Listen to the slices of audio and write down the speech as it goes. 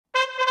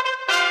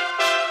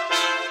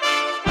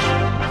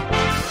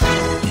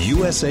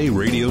USA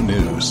Radio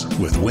News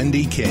with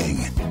Wendy King.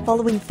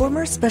 Following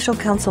former special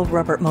counsel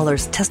Robert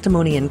Mueller's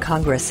testimony in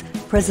Congress,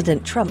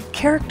 President Trump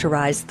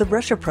characterized the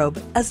Russia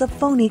probe as a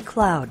phony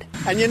cloud.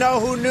 And you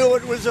know who knew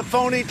it was a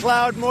phony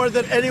cloud more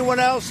than anyone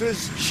else? It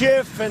was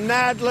Schiff and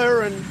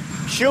Nadler and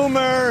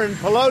Schumer and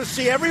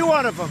Pelosi, every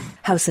one of them.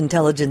 House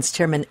Intelligence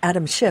Chairman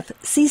Adam Schiff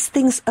sees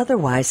things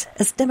otherwise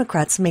as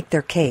Democrats make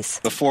their case.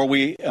 Before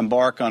we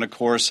embark on a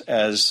course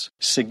as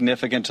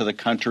significant to the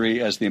country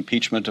as the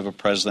impeachment of a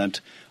president,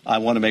 I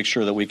want to make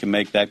sure that we can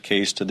make that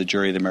case to the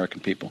jury of the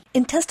American people.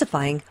 In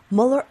testifying,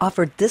 Mueller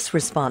offered this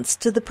response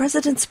to the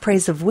president's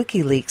praise of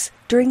WikiLeaks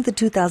during the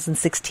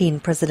 2016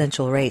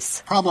 presidential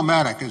race.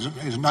 Problematic is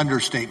an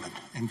understatement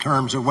in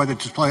terms of what it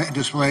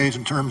displays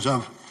in terms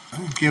of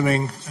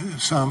giving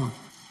some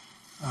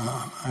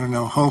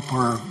hope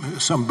or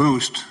some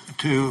boost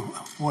to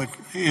what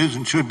is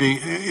and should be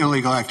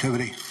illegal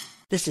activity.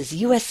 This is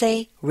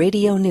USA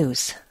Radio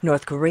News.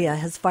 North Korea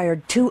has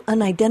fired 2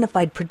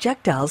 unidentified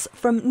projectiles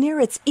from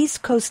near its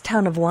east coast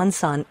town of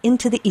Wonsan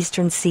into the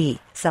Eastern Sea.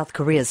 South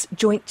Korea's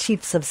Joint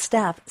Chiefs of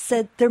Staff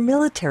said their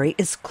military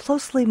is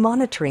closely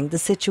monitoring the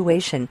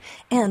situation,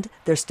 and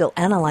they're still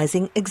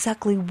analyzing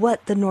exactly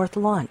what the North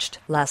launched.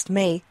 Last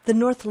May, the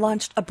North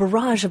launched a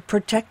barrage of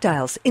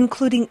projectiles,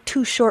 including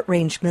 2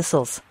 short-range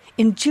missiles.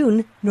 In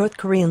June, North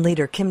Korean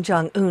leader Kim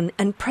Jong-un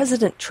and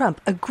President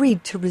Trump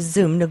agreed to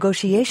resume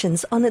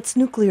negotiations on its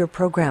nuclear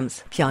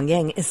programs.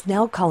 Pyongyang is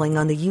now calling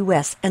on the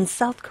U.S. and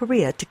South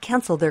Korea to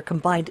cancel their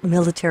combined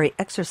military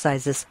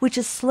exercises, which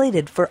is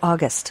slated for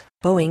August.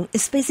 Boeing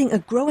is facing a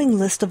growing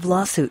list of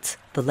lawsuits,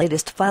 the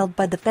latest filed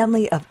by the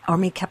family of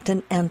Army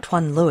Captain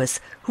Antoine Lewis,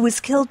 who was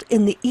killed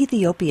in the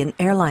Ethiopian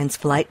Airlines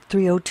Flight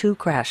 302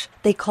 crash.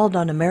 They called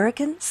on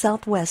American,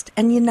 Southwest,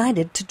 and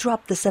United to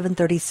drop the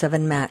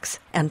 737 MAX.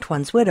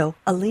 Antoine's widow,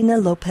 Alina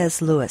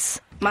Lopez Lewis.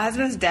 My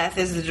husband's death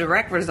is the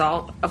direct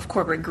result of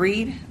corporate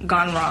greed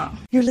gone wrong.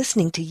 You're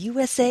listening to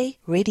USA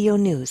Radio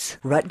News.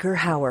 Rutger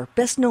Hauer,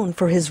 best known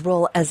for his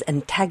role as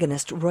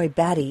antagonist Roy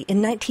Batty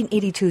in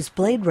 1982's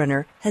Blade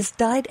Runner, has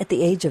died at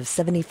the age of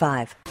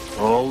 75.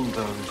 All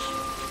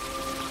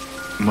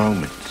those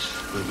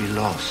moments will be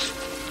lost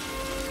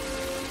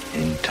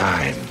in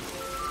time,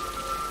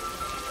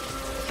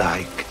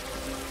 like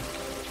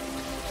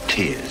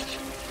tears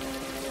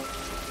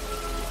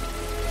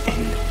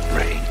in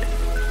rain.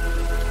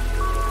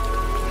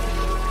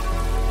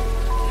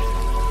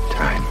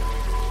 Time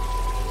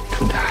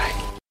to die.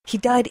 He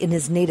died in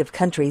his native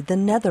country, the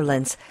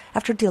Netherlands,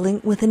 after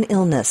dealing with an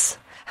illness.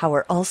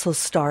 Hauer also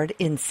starred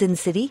in Sin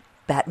City,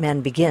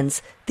 Batman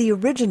Begins, the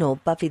original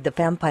Buffy the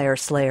Vampire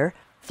Slayer,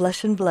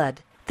 Flesh and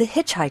Blood, The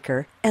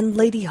Hitchhiker, and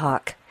Lady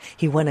Hawk.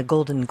 He won a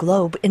Golden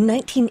Globe in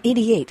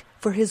 1988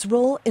 for his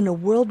role in a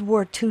World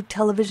War II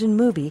television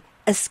movie,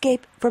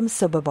 Escape from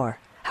Sobibor.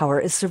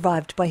 Hauer is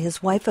survived by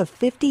his wife of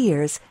 50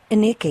 years,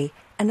 Enike,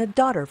 and a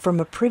daughter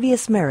from a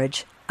previous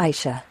marriage,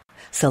 Aisha.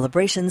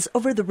 Celebrations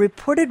over the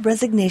reported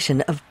resignation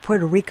of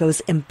Puerto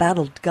Rico's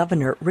embattled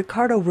governor,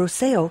 Ricardo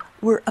Rosselló,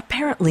 were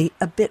apparently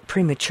a bit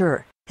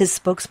premature. His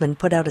spokesman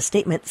put out a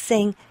statement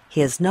saying he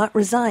has not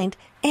resigned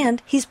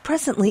and he's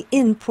presently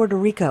in Puerto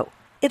Rico.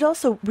 It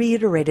also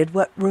reiterated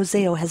what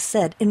Rosselló has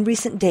said in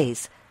recent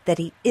days, that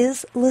he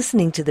is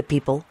listening to the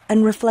people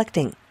and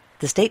reflecting.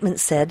 The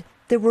statement said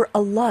there were a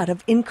lot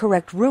of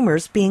incorrect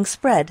rumors being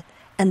spread,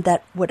 and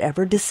that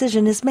whatever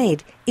decision is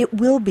made, it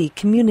will be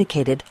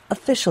communicated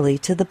officially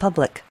to the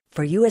public.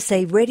 For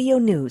USA Radio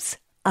News,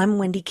 I'm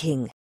Wendy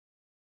King.